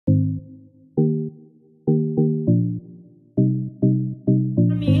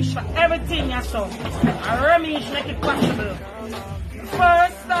thing as so. And Romeich make it possible.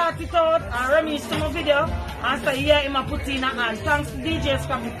 First start it out and Romeich to my video and say yeah him a put in a hand. Thanks to DJ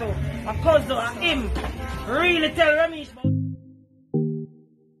Scapito. Because though him really tell Romeich about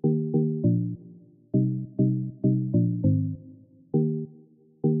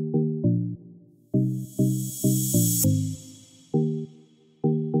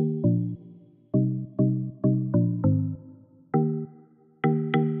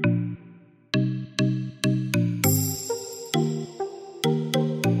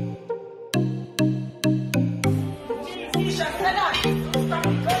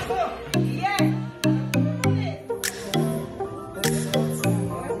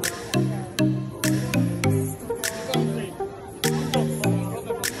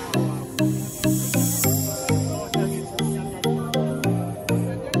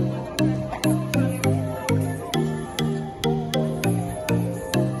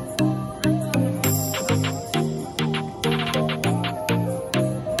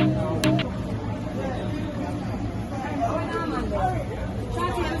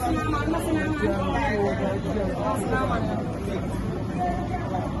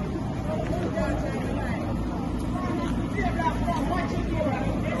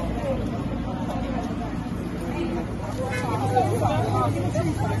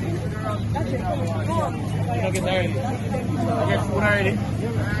get already. I get food already.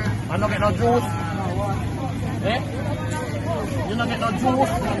 I don't get no juice. Eh? You don't get no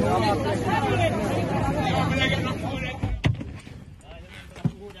juice.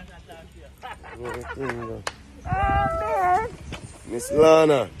 Miss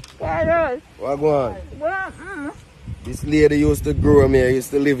Lana. Carlos. What go on? What? This lady used to grow me. I used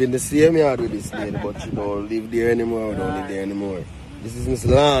to live in the same yard with this lady, but she don't live there anymore. Don't live there anymore. This is Miss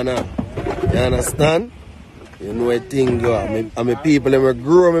Lana. You understand? You know a thing, girl. I'm a people that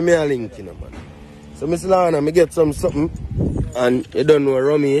grow me a link, you know, man. So Miss Lana, me get something, and you don't know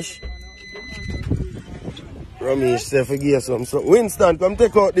Romeich. Romeich say forgive you something. So Winston, come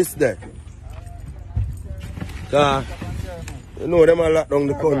take out this there. You know them a lock down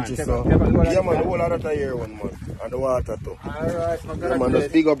the country, so yeah man, the whole of that here one man. And the water too. Alright, yeah, man,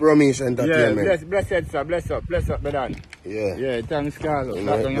 just big up Romeich Entertainment. Yeah, blessed sir, bless up, madam. Yeah. Yeah, thanks Carlos. You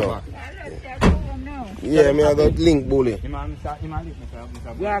know, yeah, me I got link bully.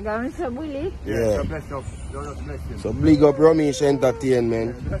 Yeah, I got Mr. Bully. Yeah. So bless up. So big up Romeich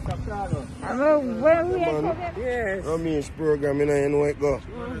Entertainment. Bless up Carlos. Where we are coming? Yes. Romeich program, you know where it go.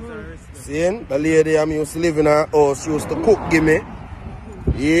 See, the lady I used to live in her house, she used to cook give me.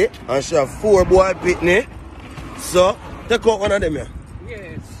 Yeah, and she have 4 boy pitney. So, take out one of them here.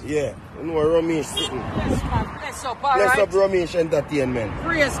 Yes. Yeah, you know where Romeich sitting. Yes, man. Bless up, all Bless right? up Romeich Entertainment.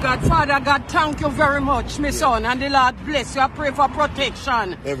 Praise God. Father God, thank you very much, my son. And the Lord bless you. I pray for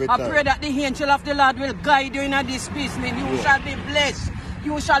protection. Every I time. pray that the angel of the Lord will guide you in this business. You shall be blessed.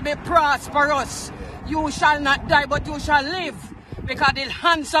 You shall be prosperous. You shall not die, but you shall live. Because the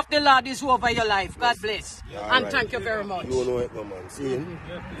hands of the Lord is over your life. God bless. Yeah, and right. thank you very much. You know it, man. See,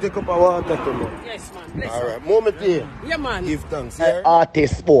 take up a water to me. Yes, man. Bless All you. right, moment here. Yeah, man. Give thanks, Hey, yeah?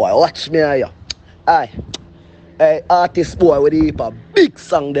 artist boy, watch me here. Aye. Hey, artist boy with the heap of big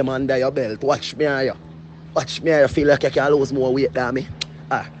song them under your belt. Watch me here. Watch me here. Feel like you can lose more weight than me.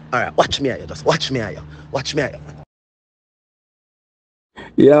 Alright, watch me here. Just watch me here. Watch me here.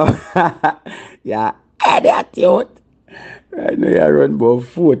 Yo, yeah, idiot, youth. Right now, you run about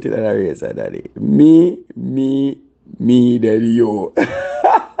 40 in a race, daddy. Me, then you. Them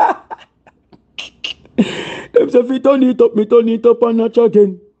say, if you turn it up, me turn it up and not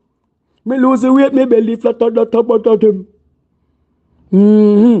again. Me lose the weight, me belly flat at the top of them.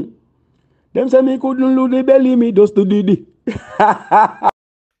 Them say, me couldn't lose the belly, me just to did.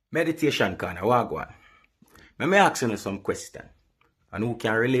 Meditation corner, wagwan. Me ask you some question. And who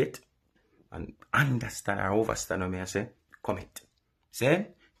can relate and understand or overstand what me I say, comment. Say,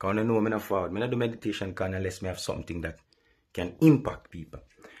 because I know me not forward. Me not do meditation corner unless me have something that can impact people.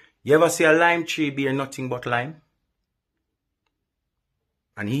 You ever see a lime tree bear nothing but lime?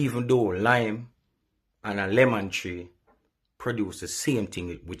 And even though lime and a lemon tree produce the same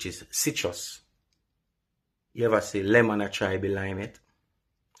thing, which is citrus, you ever see lemon a try be lime it?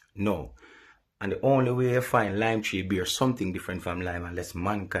 No. And the only way you find lime tree bear something different from lime unless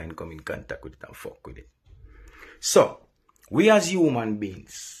mankind come in contact with it and fuck with it. So, we as human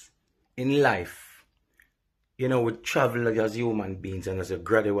beings in life, you know, we travel as human beings, and as you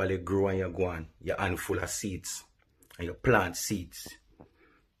gradually grow and you go on, your hand full of seeds and you plant seeds.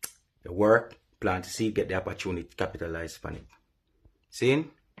 You work, plant seed, get the opportunity to capitalize on it. See?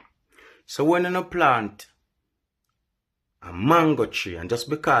 So when you plant a mango tree, and just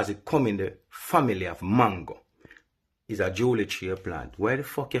because it come in the family of mango, is a jewelry tree plant. Why the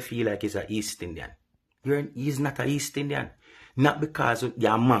fuck you feel like it's a East Indian? He's not a East Indian. Not because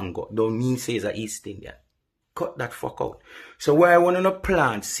you're mango, don't mean say it's a East Indian. Cut that fuck out. So why I want to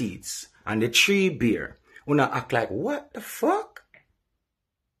plant seeds and the tree bear, wanna act like, what the fuck?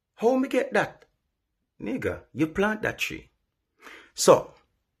 How me get that? Nigga, you plant that tree. So,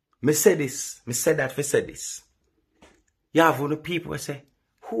 me say this, me say that, me say this. You have one of the people who say,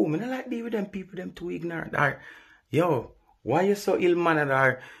 who, me not like deal with them people, them too ignorant. Or, yo, why you so ill-mannered?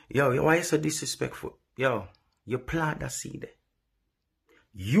 Or, yo, why you so disrespectful? Yo, you plant that seed.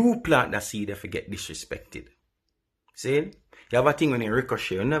 You plant that seed if you get disrespected. See? You have a thing when you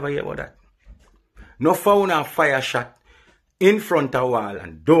ricochet, you never hear about that. No phone and fire shot in front of a wall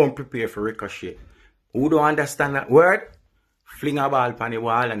and don't prepare for ricochet. Who don't understand that word? Fling a ball on the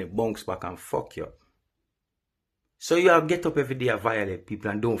wall and it bounce back and fuck you up. So you have get up every day and violate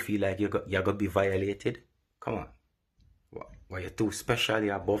people and don't feel like you're going to be violated? Come on. Why you too special?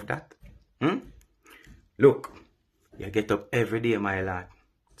 You're above that? Look, you get up every day, my lad.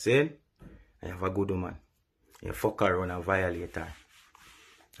 See? And you have a good woman. You fuck her around and violate her.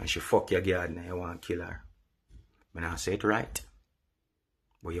 And she fuck your garden and you want to kill her. But I say it right.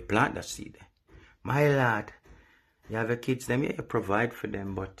 But you plant that seed. My lad, you have your kids, them, yeah, you provide for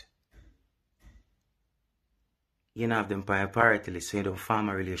them, but you don't have them priority list, so you don't form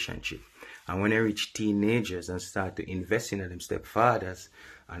a relationship. And when they reach teenagers and start to invest in them stepfathers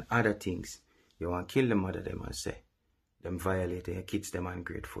and other things, you want to kill them out of them and say, them violating your kids, them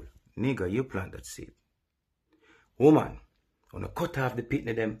ungrateful. Nigga, you plant that seed. Woman, wanna cut off the pit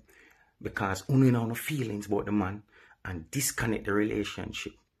of them because you know no feelings about the man and disconnect the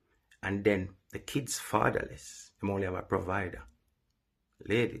relationship. And then the kid's fatherless. They only have a provider.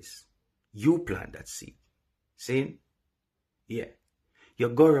 Ladies, you plant that seed. See? Yeah. You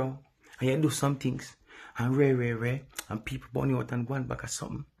go around and you do some things and and people burn you out and go back or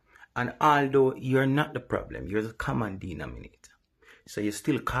something. And although you're not the problem, you're the common denominator. So you're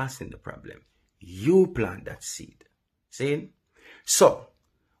still causing the problem. You plant that seed. See? So,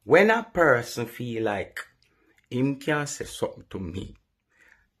 when a person feel like him can say something to me,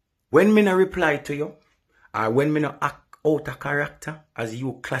 when me no reply to you, or when me no act out of character, as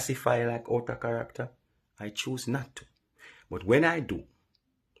you classify like out of character, I choose not to. But when I do,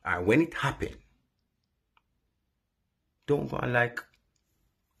 or when it happen, don't go like,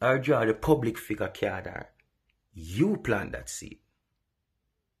 or draw the public figure card, or you plant that seed.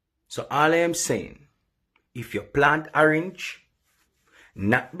 So all I am saying, if you plant orange,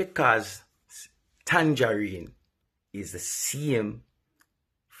 not because tangerine is the same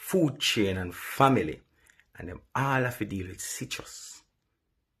food chain and family, and them all have to deal with citrus,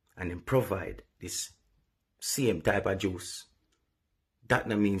 and then provide this same type of juice, that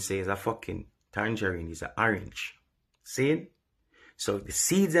no means say is a fucking tangerine, is an orange. See? So the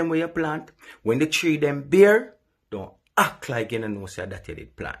seeds them where you plant, when the tree them bear, don't act like you don't know say that you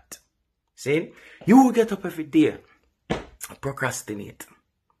did plant. See? You will get up every day and procrastinate.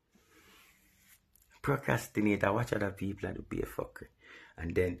 Procrastinate and watch other people and do be a fucker.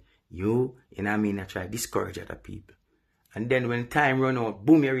 And then you know what I mean, I try to discourage other people. And then when time run out,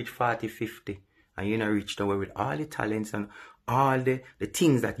 boom, you reach 40, 50. And you know reach nowhere with all the talents and all the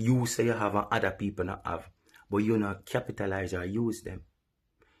things that you say you have and other people not have. But you not capitalize or use them.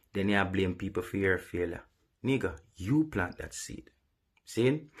 Then you blame people for your failure. Nigga, you plant that seed.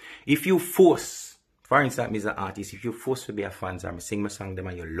 See? If you force, for instance, me as an artist, if you force to be a fan, I sing my song them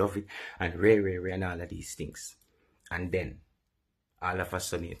and you love it, and rare and all of these things. And then, all of a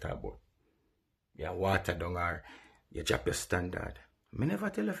sudden you talk about, you water down or you drop your standard. Me never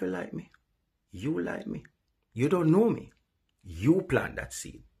tell if you like me. You like me. You don't know me. You plant that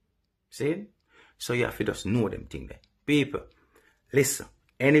seed. See? So you have to just know them things there. People, listen,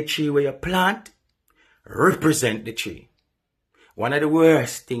 any tree where you plant, represent the tree. One of the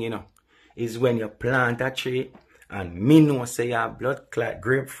worst thing, is when you plant a tree and me know say you have blood clot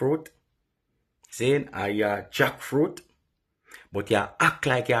grapefruit, saying or your jackfruit, but you act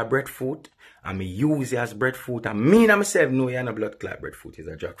like you're breadfruit, and me use you as breadfruit, and me and myself know you're not blood clot breadfruit, is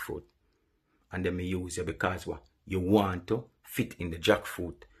a jackfruit. And then me use you because what? You want to fit in the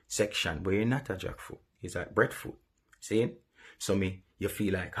jackfruit section, but you're not a jackfruit, it's a breadfruit. See? So you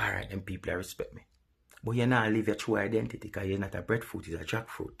feel like, alright, them people respect me. But you not live your true identity because you're not a breadfruit, it's a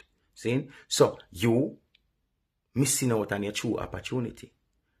jackfruit. See? So you missing out on your true opportunity.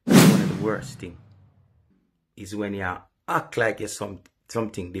 That's one of the worst things. Is when you act like you're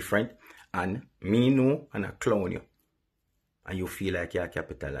something different and me know and I clown you. And you feel like you're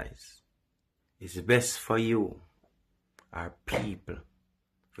capitalized. It's best for you or people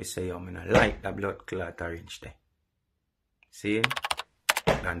we say, I'm gonna like the blood clot orange there. See?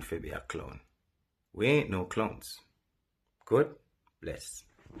 Than for be a clown. We ain't no clowns. Good? Bless.